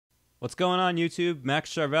What's going on YouTube? Max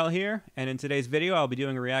Charvel here, and in today's video I'll be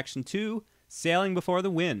doing a reaction to Sailing Before the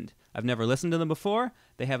Wind. I've never listened to them before.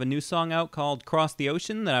 They have a new song out called Cross the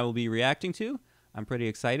Ocean that I will be reacting to. I'm pretty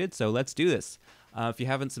excited, so let's do this. If you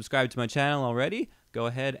haven't subscribed to my channel already, go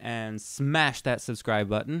ahead and smash that subscribe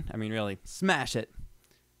button. I mean, really, smash it.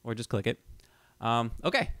 Or just click it.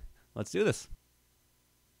 Okay, let's do this.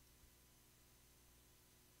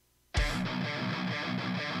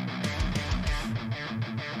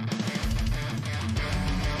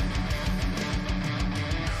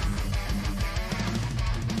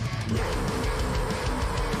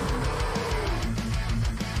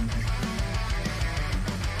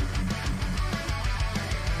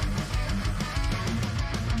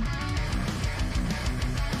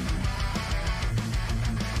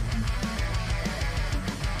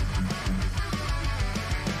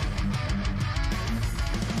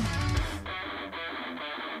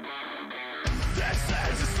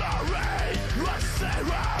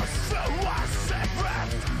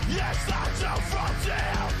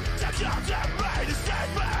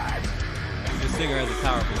 The singer has a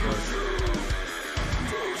powerful voice.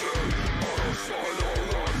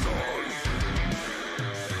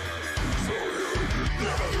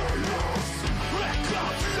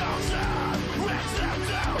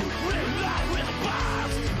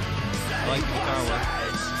 I like the guitar work.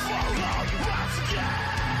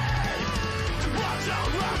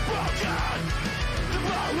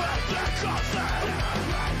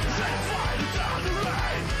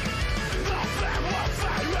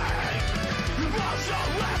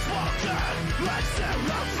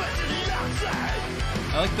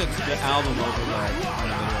 I like the album overlay on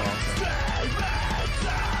the video also.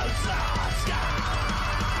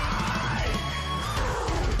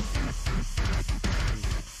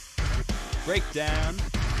 Breakdown.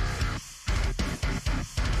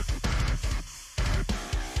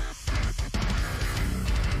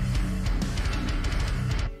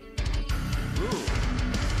 Ooh.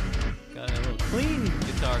 Got a little clean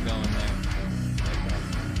guitar going there.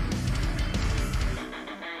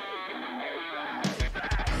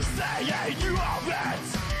 Saying you are it,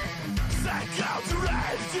 say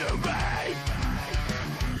counterage to me.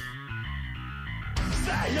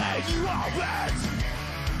 Saying you are it,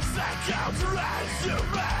 say counterage to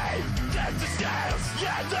me. Take the scales,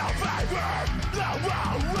 get no favor, no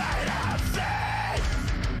one way to see.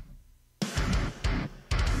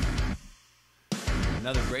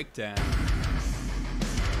 Another breakdown.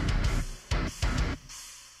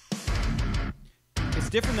 It's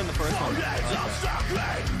different than the first one.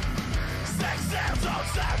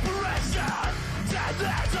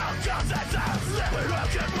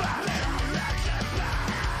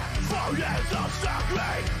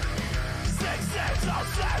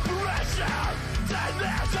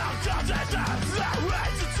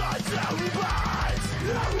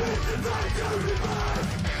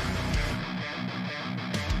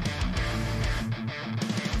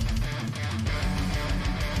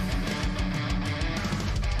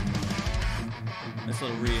 Nice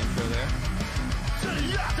little re-intro there.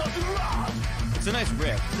 It's a nice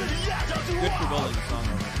riff. Good for building a song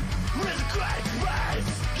over.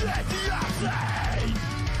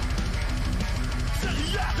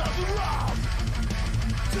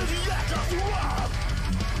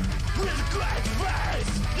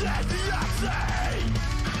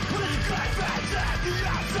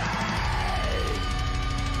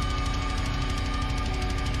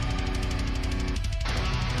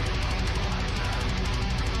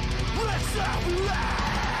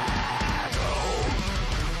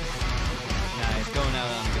 Nice, going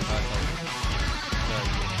out on the guitar solo.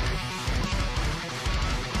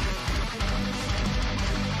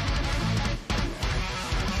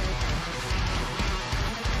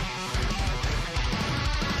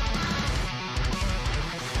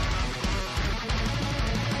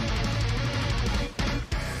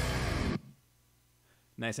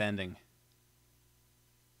 Nice ending.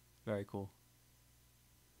 Very cool.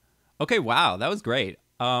 Okay, wow, that was great.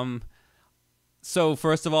 So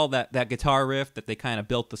first of all, that guitar riff that they kind of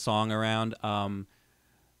built the song around,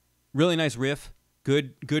 really nice riff.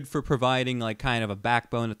 Good for providing like kind of a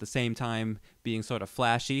backbone at the same time being sort of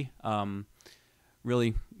flashy.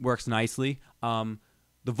 Really works nicely. The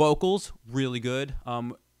vocals really good.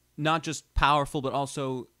 Not just powerful, but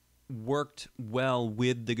also worked well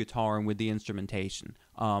with the guitar and with the instrumentation.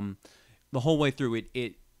 The whole way through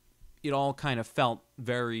it all kind of felt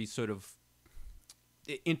very sort of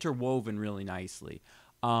interwoven really nicely.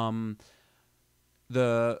 So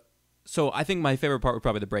I think my favorite part were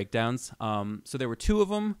probably the breakdowns. So there were two of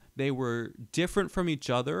them. They were different from each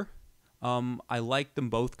other. I liked them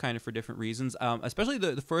both kind of for different reasons. Especially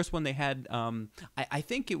the first one they had. I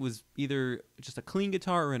think it was either just a clean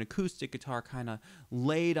guitar or an acoustic guitar kind of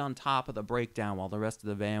laid on top of the breakdown while the rest of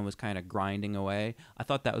the band was kind of grinding away. I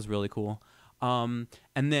thought that was really cool. And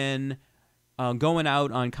then going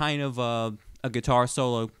out on kind of a guitar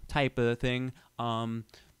solo type of thing.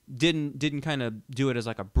 Didn't kind of do it as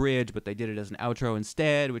like a bridge, but they did it as an outro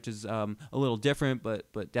instead, which is a little different,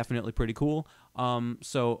 but definitely pretty cool.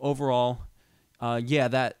 So overall, yeah,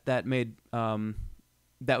 that made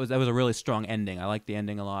that was a really strong ending. I like the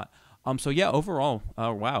ending a lot. So yeah, overall,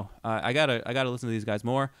 wow, I gotta listen to these guys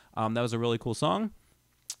more. That was a really cool song.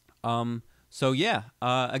 So yeah,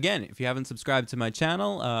 again, if you haven't subscribed to my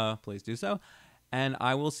channel, please do so, and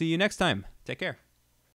I will see you next time. Take care.